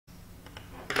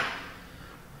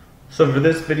So for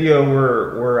this video,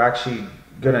 we're actually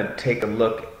gonna take a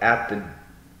look at the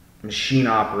machine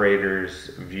operator's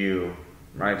view,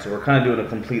 right? So we're kind of doing a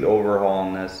complete overhaul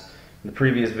on this. In the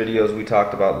previous videos, we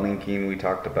talked about linking, we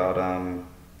talked about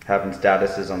having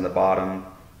statuses on the bottom,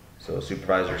 so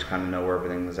supervisors kind of know where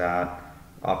everything is at.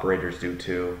 Operators do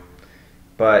too.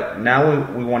 But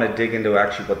now we want to dig into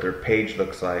actually what their page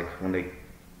looks like when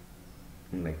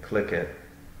they click it.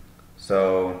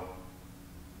 So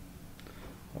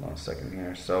hold on a second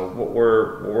here. So what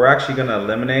we're actually going to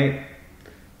eliminate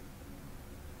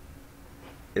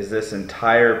is this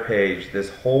entire page, this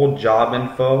whole job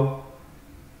info.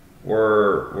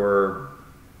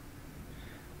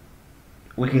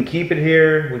 We can keep it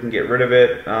here. We can get rid of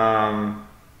it.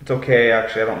 It's okay.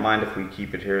 Actually, I don't mind if we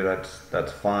keep it here.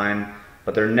 That's fine.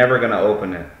 But they're never going to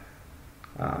open it.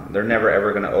 They're never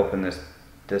ever going to open this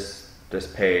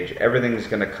page. Everything's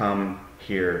going to come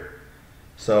here.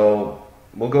 So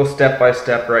we'll go step by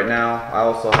step right now. I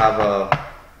also have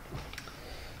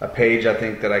a page I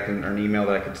think that I can, or an email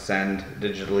that I could send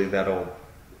digitally that'll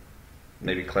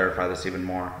maybe clarify this even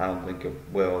more. I don't think it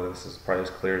will. This is probably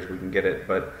as clear as we can get it.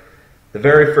 But the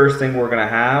very first thing we're going to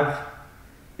have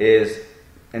is,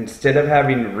 instead of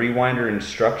having rewinder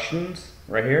instructions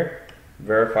right here,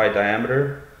 verify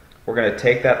diameter, we're going to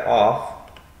take that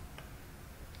off,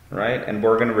 right? And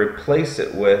we're going to replace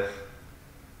it with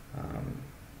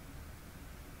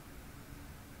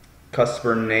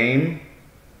customer name,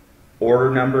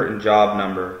 order number, and job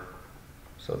number.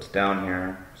 So it's down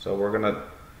here. So we're going to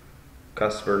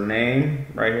customer name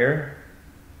right here,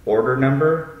 order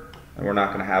number, and we're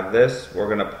not going to have this. We're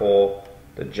going to pull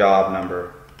the job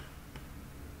number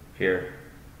here.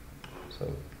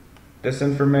 So this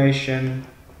information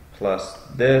plus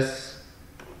this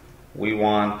we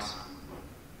want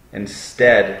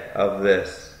instead of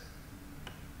this.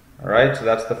 Alright, so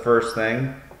that's the first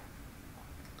thing.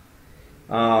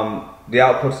 The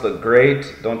outputs look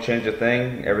great. Don't change a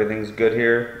thing. Everything's good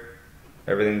here.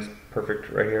 Everything's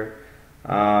perfect right here.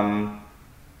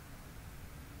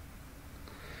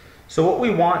 So what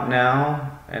we want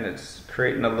now, and it's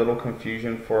creating a little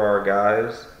confusion for our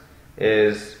guys,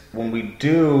 is when we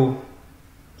do,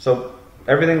 so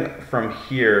everything from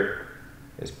here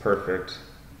is perfect.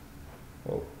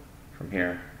 Well, from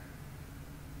here.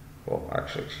 Well,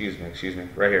 actually, excuse me,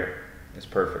 right here is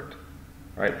perfect.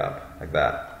 Right up, like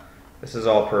that. This is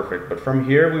all perfect. But from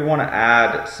here, we want to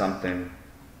add something.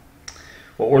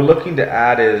 What we're looking to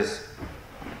add is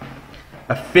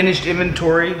a finished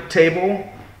inventory table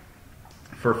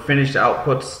for finished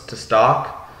outputs to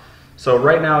stock. So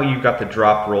right now you've got the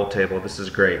drop roll table. This is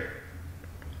great.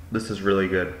 This is really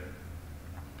good.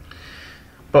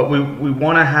 But we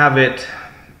want to have it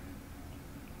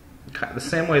the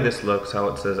same way this looks, how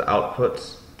it says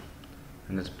outputs,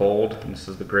 and it's bold, and this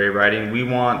is the gray writing. We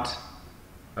want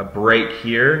a break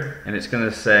here, and it's going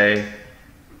to say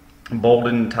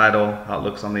bolded title, how it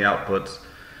looks on the outputs.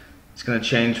 It's going to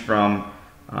change from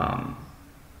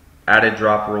added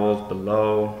drop rolls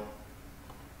below.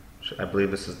 I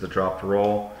believe this is the dropped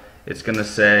roll. It's going to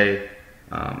say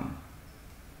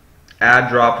add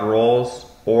dropped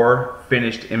rolls or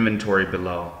finished inventory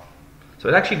below. So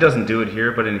it actually doesn't do it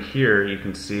here, but in here you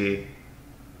can see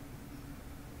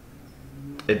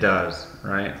it does,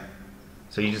 right?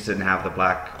 So you just didn't have the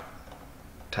black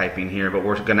typing here, but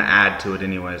we're going to add to it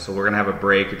anyway. So we're going to have a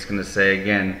break. It's going to say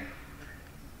again,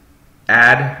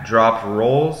 add dropped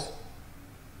rolls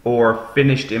or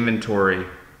finished inventory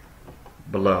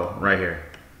below, right here.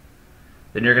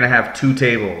 Then you're going to have two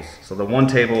tables. So the one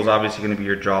table is obviously going to be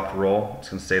your dropped roll. It's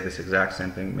going to say this exact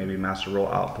same thing, maybe master roll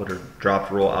output or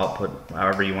dropped roll output,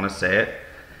 however you want to say it.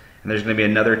 And there's going to be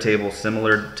another table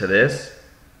similar to this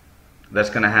that's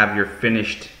going to have your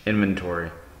finished inventory,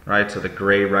 right? So the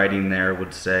gray writing there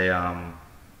would say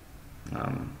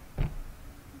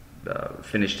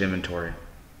finished inventory.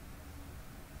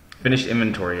 Finished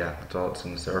inventory, yeah, that's all it's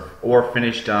going to say. Or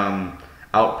finished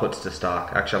outputs to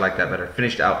stock. Actually, I like that better.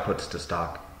 Finished outputs to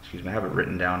stock. Excuse me, I have it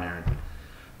written down here.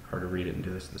 Hard to read it and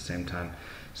do this at the same time.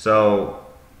 So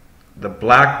the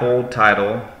black bold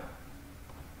title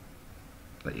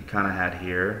that you kind of had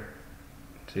here.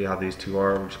 See how these two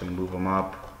are? We're just going to move them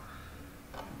up.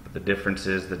 But the difference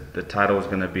is that the title is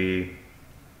going to be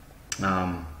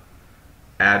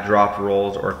add drop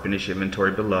rolls or finish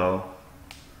inventory below.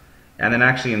 And then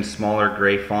actually in smaller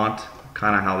gray font,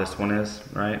 kind of how this one is,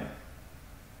 right?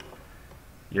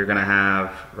 You're going to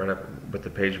have, right up with the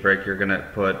page break, you're going to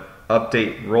put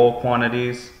update roll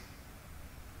quantities,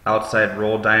 outside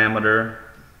roll diameter,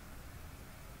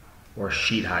 or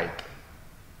sheet height.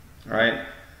 All right?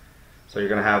 So you're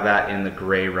going to have that in the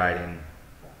gray writing.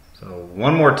 So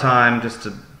one more time, just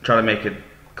to try to make it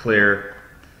clear.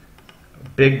 A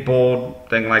big bold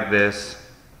thing like this.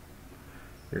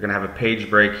 You're going to have a page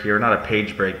break here, not a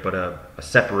page break, but a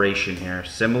separation here,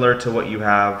 similar to what you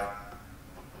have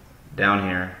down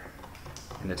here.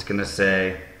 And it's going to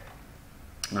say,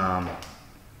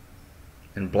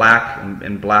 in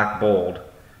black bold,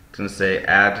 it's going to say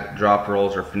add drop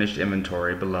rolls or finished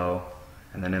inventory below.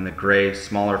 And then in the gray,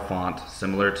 smaller font,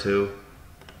 similar to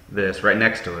this, right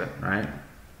next to it, right?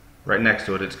 Right next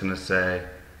to it, it's going to say,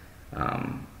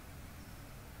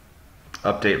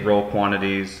 update roll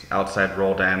quantities, outside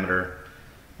roll diameter,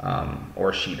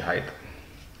 or sheet height.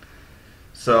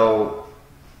 So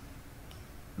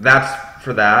that's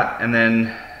for that. And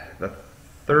then the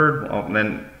third,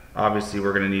 then obviously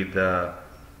we're going to need the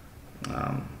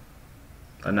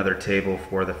another table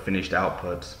for the finished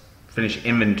outputs, finished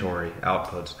inventory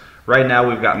outputs. Right now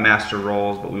we've got master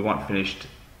rolls, but we want finished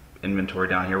inventory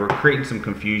down here. We're creating some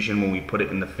confusion when we put it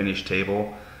in the finished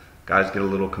table. Guys get a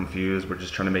little confused. We're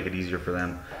just trying to make it easier for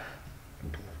them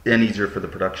and easier for the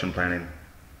production planning.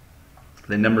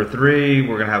 Then number 3,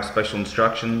 we're going to have special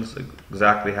instructions,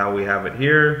 exactly how we have it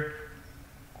here.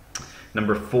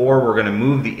 Number 4, we're going to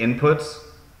move the inputs,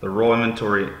 the roll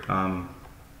inventory,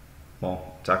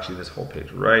 well, it's actually this whole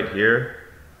page right here.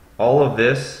 All of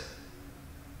this,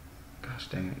 gosh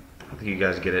dang it, I think you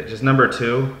guys get it. Just number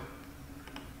 2,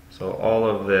 so all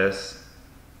of this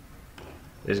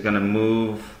is going to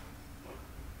move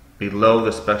below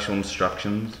the special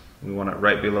instructions. We want it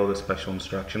right below the special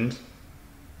instructions.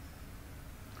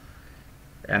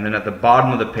 And then at the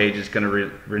bottom of the page, it's going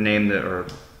to remain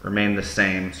the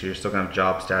same. So you're still going to have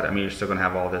job stat. I mean, you're still going to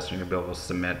have all this. And you're going to be able to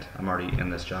submit. I'm already in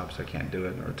this job, so I can't do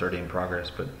it, or it's already in progress.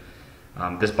 But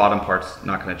this bottom part's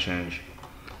not going to change.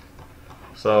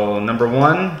 So number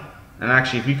 1, and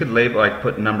actually, if you could label, like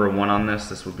put number 1 on this,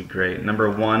 this would be great. Number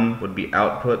 1 would be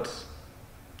outputs.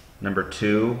 Number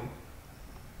 2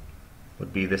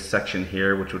 would be this section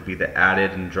here, which would be the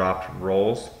added and dropped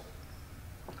rolls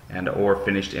and or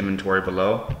finished inventory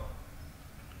below.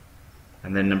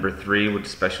 And then number 3 would be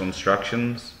special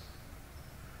instructions.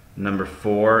 Number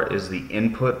 4 is the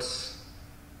inputs,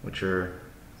 which are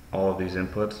all of these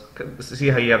inputs. See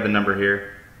how you have the number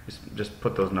here? Just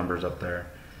put those numbers up there.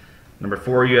 Number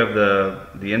 4, you have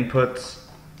the inputs,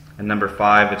 and number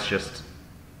 5, it's just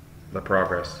the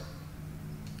progress.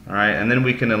 All right, and then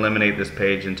we can eliminate this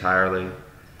page entirely.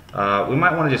 We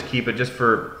might want to just keep it just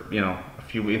for, you know, a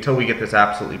few weeks until we get this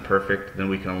absolutely perfect. Then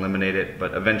we can eliminate it.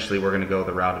 But eventually, we're going to go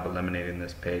the route of eliminating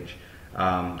this page,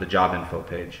 the job info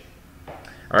page.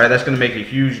 All right, that's going to make a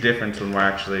huge difference when we're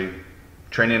actually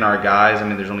training our guys. I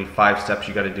mean, there's only 5 steps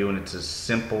you got to do, and it's as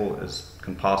simple as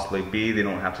can possibly be. They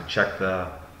don't have to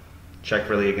check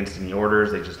really against any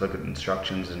orders. They just look at the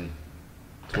instructions, and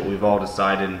it's what we've all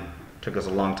decided. Took us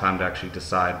a long time to actually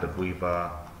decide, but we've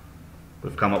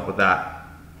come up with that.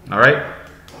 All right.